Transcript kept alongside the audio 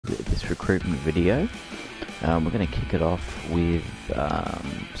this recruitment video. We're going to kick it off with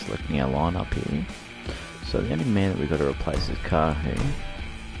selecting our lineup here. So the only man that we've got to replace is Kahu,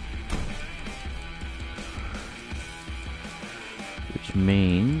 which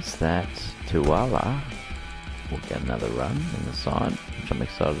means that Tuala will get another run in the side, which I'm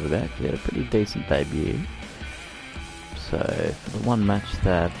excited about. He had a pretty decent debut. So for the one match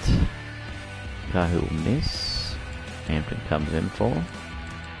that Kahu will miss, Hampton comes in for.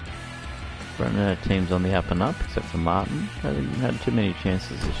 Our team's on the up and up, except for Martin. Hasn't had too many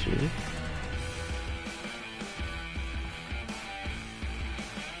chances this year.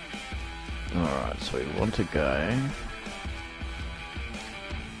 Alright, so we want to go.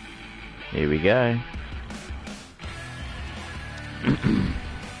 Here we go.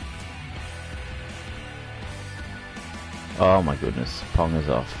 Oh my goodness, Ponga's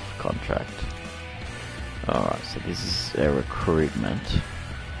off contract. Alright, so this is our recruitment.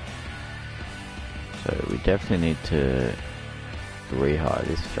 So we definitely need to rehire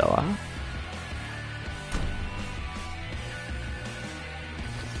this fella.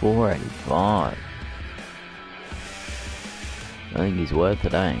 485. I think he's worth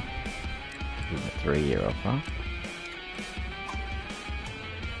it, eh? Give him a 3-year offer.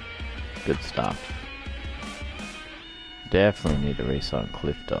 Good stuff. Definitely need to re-sign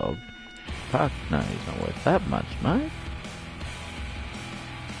Cliff Dog. Fuck no, he's not worth that much, mate.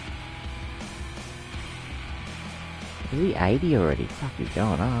 Is he 80 already? Fuck, he's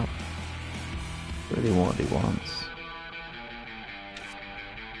going up. Really what he wants.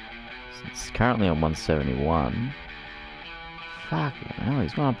 It's currently on 171. Fucking hell,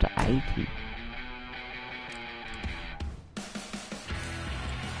 he's gone up to 80.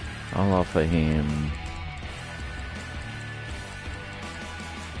 I'll offer him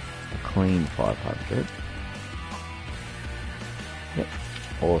a clean 500. Yep,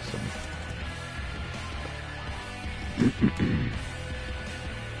 awesome.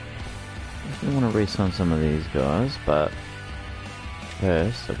 I want to re-sign some of these guys, but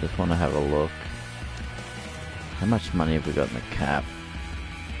first I just want to have a look. How much money have we got in the cap?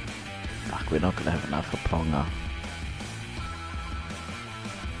 Fuck, we're not going to have enough for Ponga.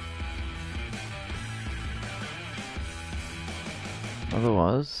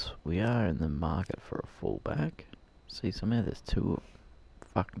 Otherwise, we are in the market for a fullback. See, somehow there's two.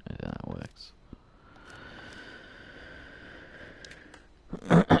 Fuck knows how that works.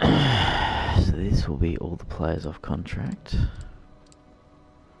 So this will be all the players off contract.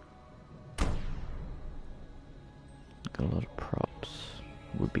 Got a lot of props.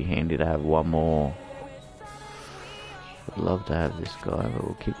 Would be handy to have one more. Would love to have this guy, but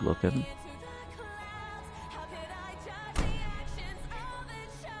we'll keep looking.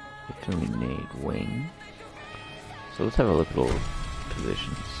 Definitely need wing. So let's have a look at all the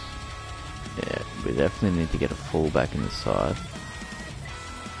positions. Yeah, we definitely need to get a fullback in the side.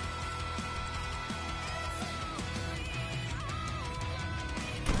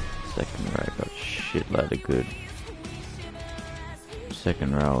 Second row got a shitload of good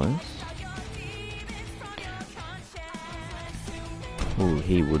second rowers. Ooh,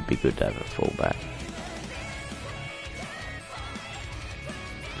 he would be good to have a fullback.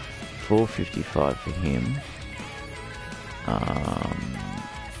 455 for him.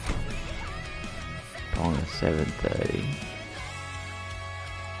 Ponga 730.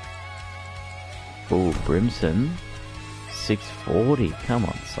 Ooh, Brimson 640. Come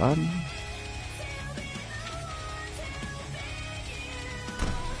on, son.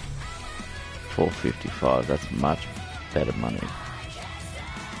 $455. That's much better money.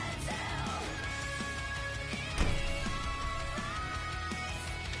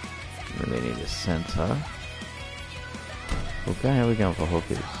 Really need a centre. Okay, how are we going for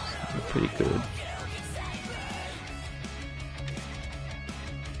hookers? They're pretty good.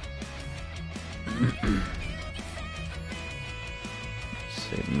 Let's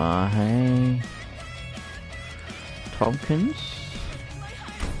see, Mahe, Tompkins,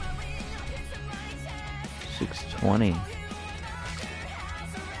 620.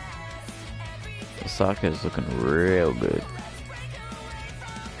 Osaka's looking real good.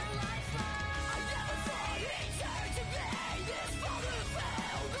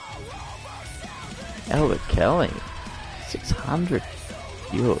 Albert Kelly, 600.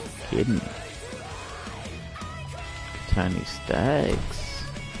 You're kidding. Tony Staggs.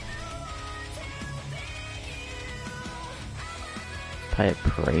 Pay a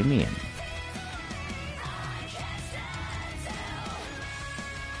premium.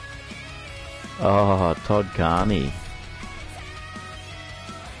 Oh, Todd Carney.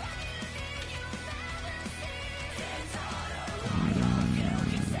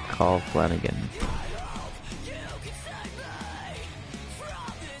 Kyle Flanagan.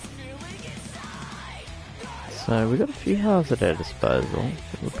 So we've got a few halves at our disposal.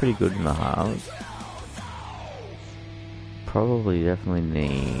 We're pretty good in the halves. Probably definitely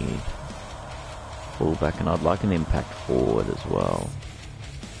need fullback, and I'd like an impact forward as well.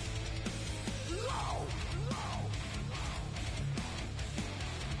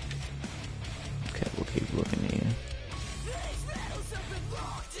 Okay, we'll keep looking here.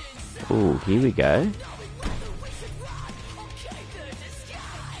 Ooh, here we go.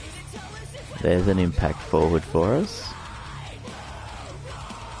 There's an impact forward for us.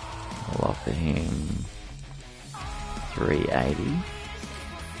 I'll offer him 380.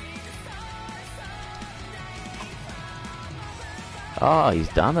 Oh, he's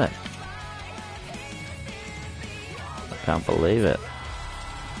done it. I can't believe it.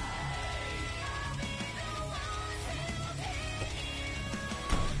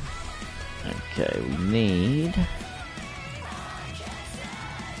 Okay, we need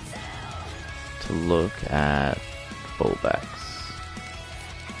to look at fullbacks.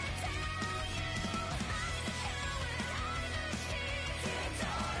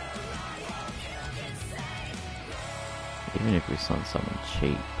 Even if we sign someone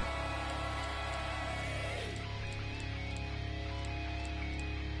cheap.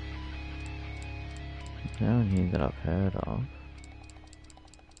 No one here that I've heard of.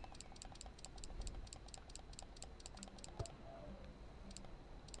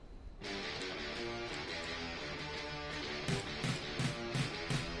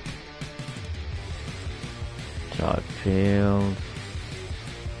 Field.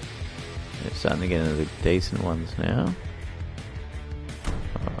 They're starting to get into the decent ones now.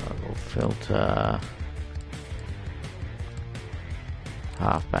 We'll filter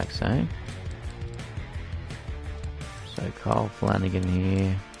halfbacks, eh? So Kyle Flanagan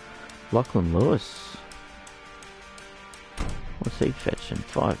here. Lachlan Lewis. What's he fetching?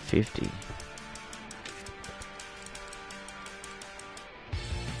 550.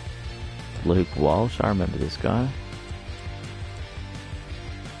 Luke Walsh, I remember this guy.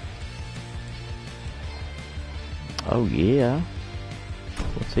 Oh yeah.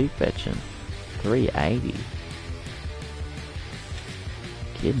 What's he fetching? 380.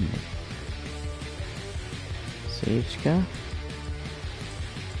 Kidding me. Siechka.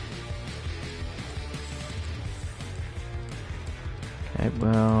 Okay,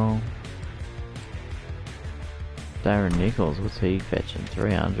 well, Darren Nichols, what's he fetching?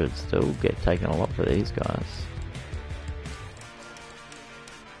 300. Still get taken a lot for these guys.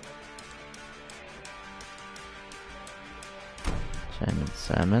 Jamin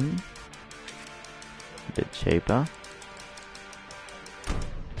Salmon, a bit cheaper.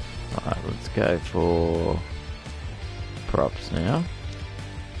 Alright, let's go for props now.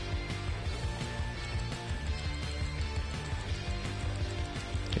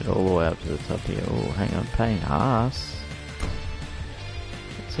 Get all the way up to the top here. Oh, hang on, Payne Haas.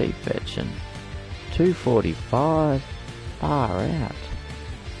 What's he fetching? 245. Far out.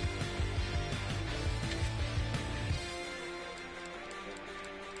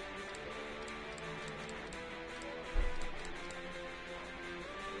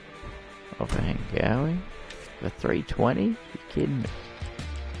 Offer Hangawi for 320? You kidding me?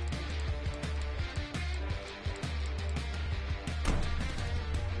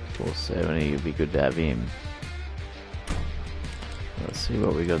 $470 would be good to have him. Let's see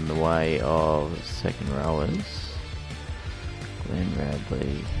what we got in the way of second rowers. Glenn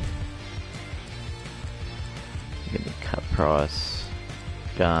Radley. Get the cut price.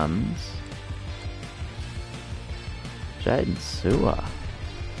 Guns. Jaden Sewer.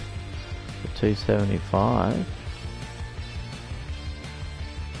 275.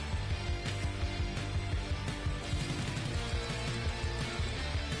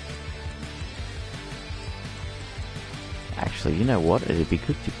 Actually, you know what? It'd be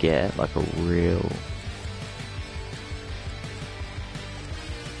good to get like a real...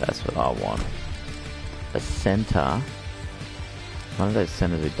 That's what I want. A center. One of those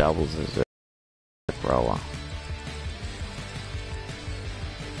centers who doubles as a rower.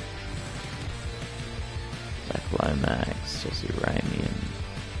 Lomax, Jesse Ramian.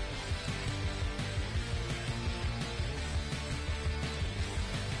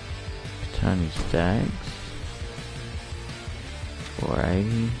 Tony Staggs.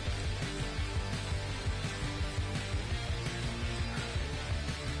 480.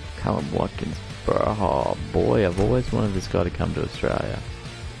 Callum Watkins. Oh boy, I've always wanted this guy to come to Australia.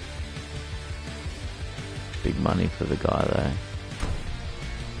 Big money for the guy though.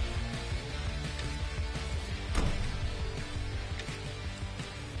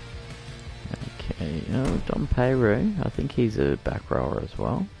 Okay, Don Payru, I think he's a back rower as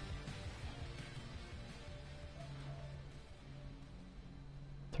well.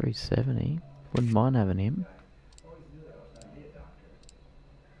 $370. Wouldn't mind having him.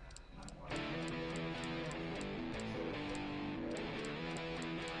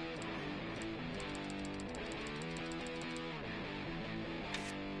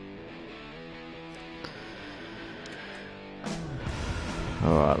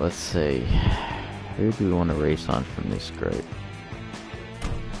 Alright, let's see. Who do we want to re-sign from this group?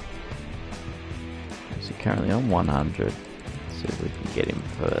 Is he currently on 100? Let's see if we can get him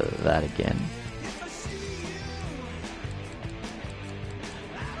for that again.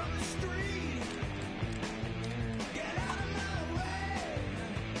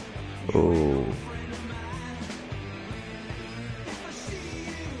 Ooh.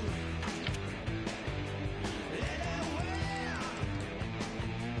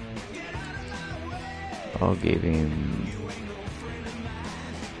 I'll give him...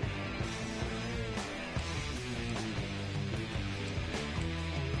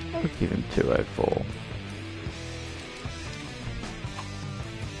 I'll give him 204.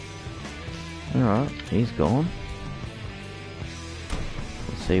 Alright, he's gone.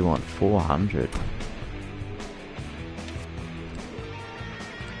 Let's see, he want 400.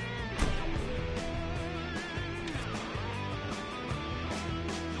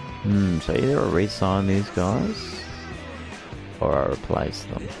 So either I re-sign these guys or I replace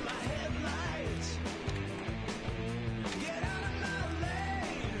them.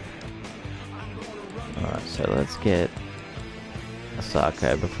 Alright, so let's get a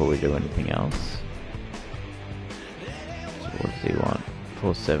Sarko before we do anything else. So what does he want?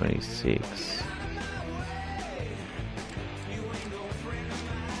 476.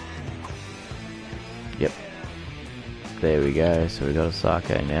 Yep. There we go, so we got a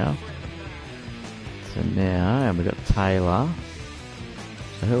Sarko now. So now, and we got Taylor.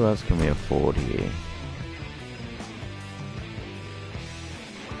 So who else can we afford here?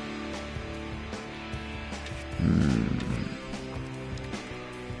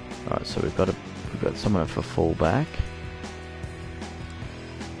 Alright, so we've got someone for fullback.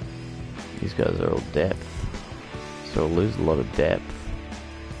 These guys are all depth. So we'll lose a lot of depth.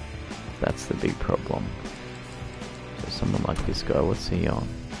 That's the big problem. So someone like this guy, what's he on?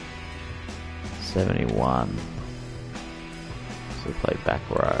 71. So we play back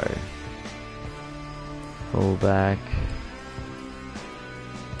row. Fullback.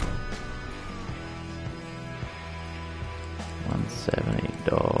 $170,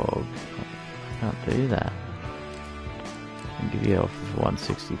 dog. I can't do that. I'll give you off for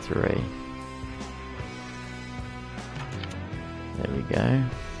 163. There we go.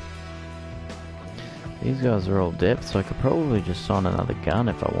 These guys are all depth, so I could probably just sign another gun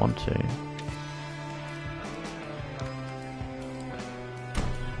if I want to.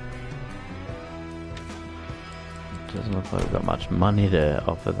 Doesn't look like we've got much money to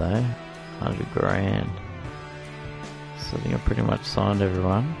offer though. 100 grand. So I think I've pretty much signed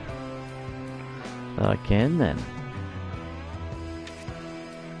everyone that I can then.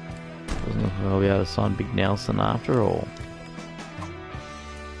 Doesn't look like I'll be able to sign Big Nelson after all.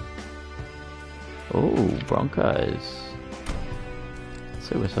 Oh, Broncos. Let's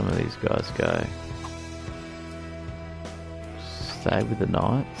see where some of these guys go. Stay with the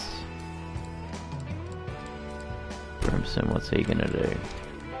Knights. Brimson, what's he gonna do?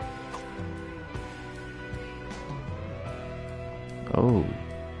 Oh.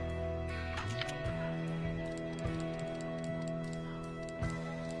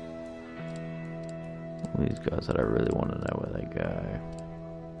 All these guys that I really want to know where they go.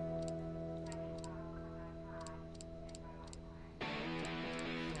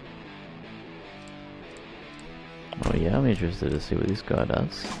 Oh yeah, I'm interested to see what this guy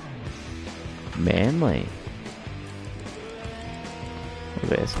does. Manly.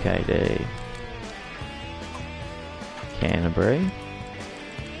 What about SKD? Canterbury.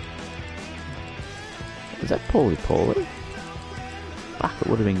 Is that Paulie? Fuck, it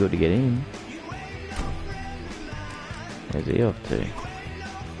would have been good to get in. Where's he off to?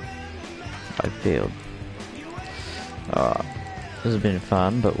 Oakfield. Alright. This has been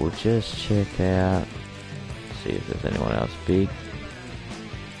fun, but we'll just check out, see if there's anyone else big.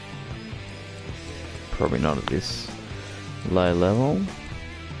 Probably not at this low level.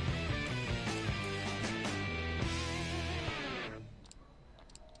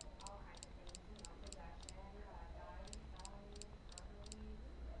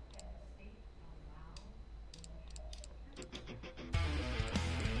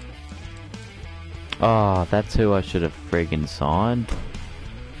 Oh, that's who I should have friggin' signed.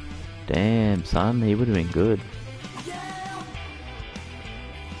 Damn, son, he would have been good.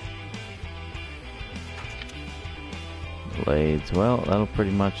 Leeds, well, that'll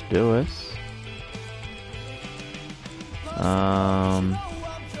pretty much do us.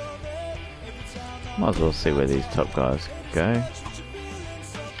 Might as well see where these top guys go.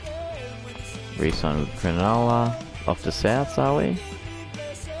 Re-sign with Cronulla. Off to Souths, are we?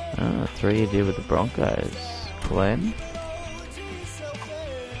 3-year deal with the Broncos. Glenn.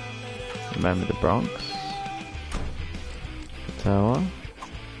 Remember the Bronx. Tower.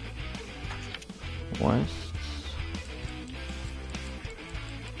 West.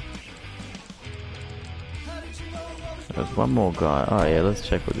 There's one more guy. Oh yeah, let's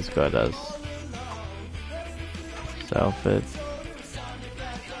check what this guy does. Salford.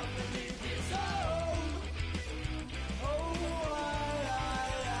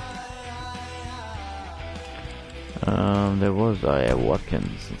 There was, oh yeah,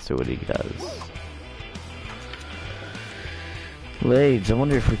 Watkins. Let's see what he does. Leeds, I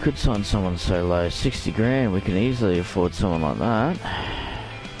wonder if we could sign someone so low. 60 grand, we can easily afford someone like that.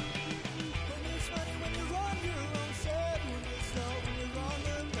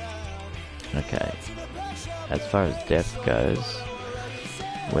 Okay, as far as depth goes,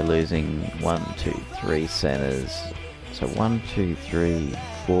 we're losing 1, 2, 3 centres. So 1, 2, 3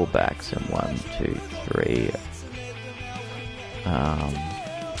 4 backs and 1, 2, 3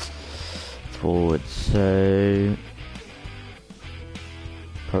 forwards. So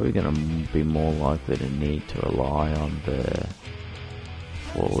probably going to be more likely to need to rely on the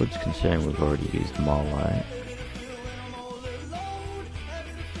forwards, considering we've already used Molo.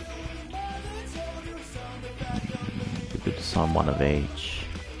 Be good to sign one of each.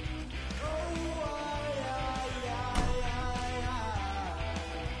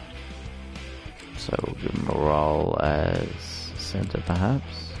 So we'll give him a role as centre,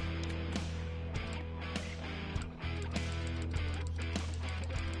 perhaps.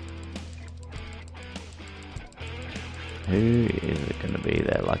 Who is it going to be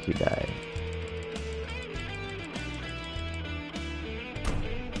their lucky day?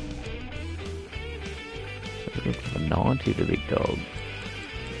 So we're looking for 90, the big dog.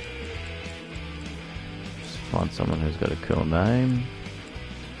 Just find someone who's got a cool name.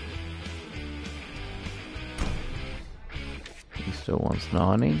 He still wants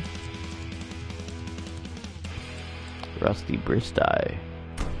 90. Rusty Bristow.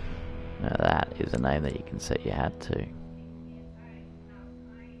 Now that is a name that you can set your hat to.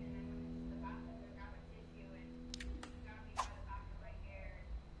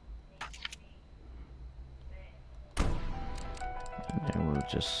 And we'll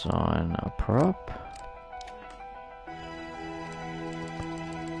just sign a prop.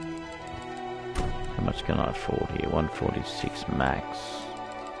 How much can I afford here? 146 max.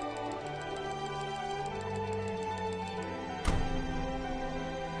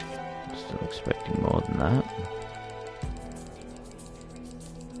 Still expecting more than that.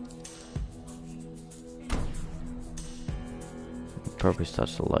 Probably start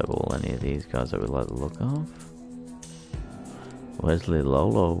to lowball any of these guys that we like the look of. Wesley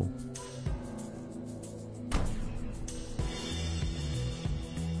Lolo.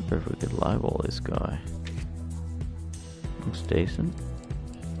 Wonder if we could lowball this guy. Looks decent.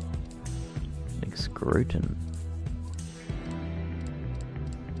 Nick Scruton.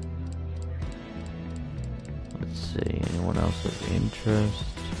 Let's see, anyone else of interest?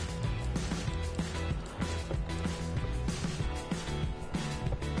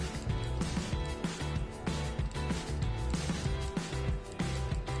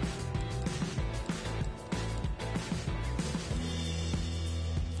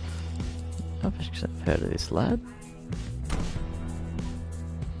 I've heard of this lad.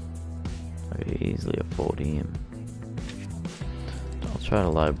 I could easily afford him. I'll try to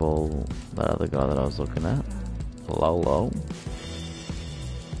lowball that other guy that I was looking at. Lolo.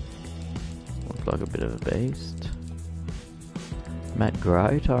 Looked like a bit of a beast. Matt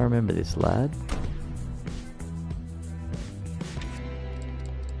Grote, I remember this lad.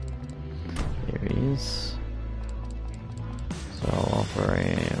 There he is. So I'll offer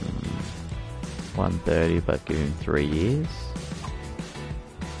him 130, but give him 3 years.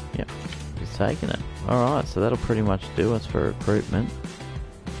 Yep, he's taking it. Alright, so that'll pretty much do us for recruitment.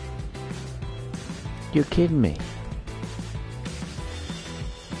 You're kidding me.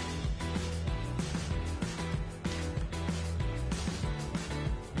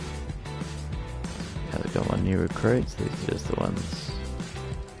 I've got 1 new recruits, these are just the ones.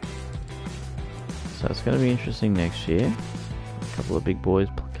 So it's going to be interesting next year. A couple of big boys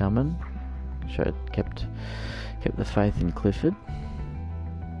coming. Kept the faith in Clifford.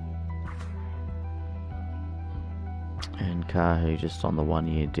 And Kahu just on the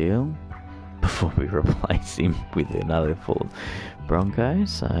 1-year deal before we replace him with another full Bronco,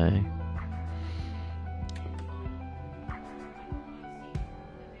 so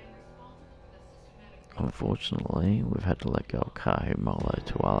unfortunately we've had to let go of Kahu, Molo,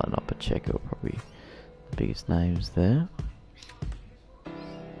 Tuala and Pacheco, probably the biggest names there.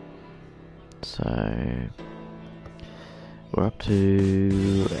 So we're up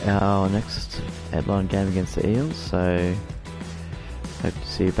to our next headline game against the Eels, so hope to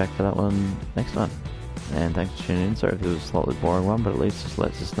see you back for that one next time. And thanks for tuning in. Sorry if it was a slightly boring one, but at least just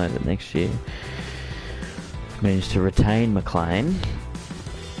lets us know that next year we've managed to retain McLean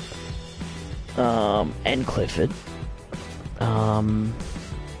and Clifford and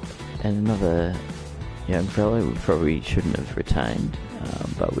another young fellow we probably shouldn't have retained,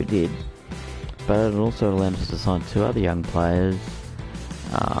 but we did. But it also allowed us to sign 2 other young players,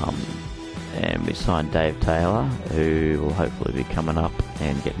 and we signed Dave Taylor, who will hopefully be coming up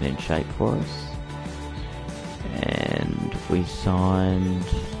and getting in shape for us. And we signed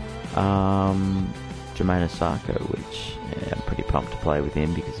Jermaine Osako, which I'm pretty pumped to play with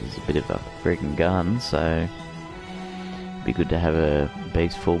him because he's a bit of a freaking gun, so it'd be good to have a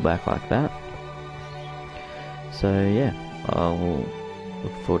beast fullback like that. So yeah, I'll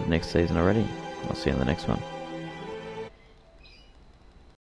look forward to next season already. I'll see you in the next one.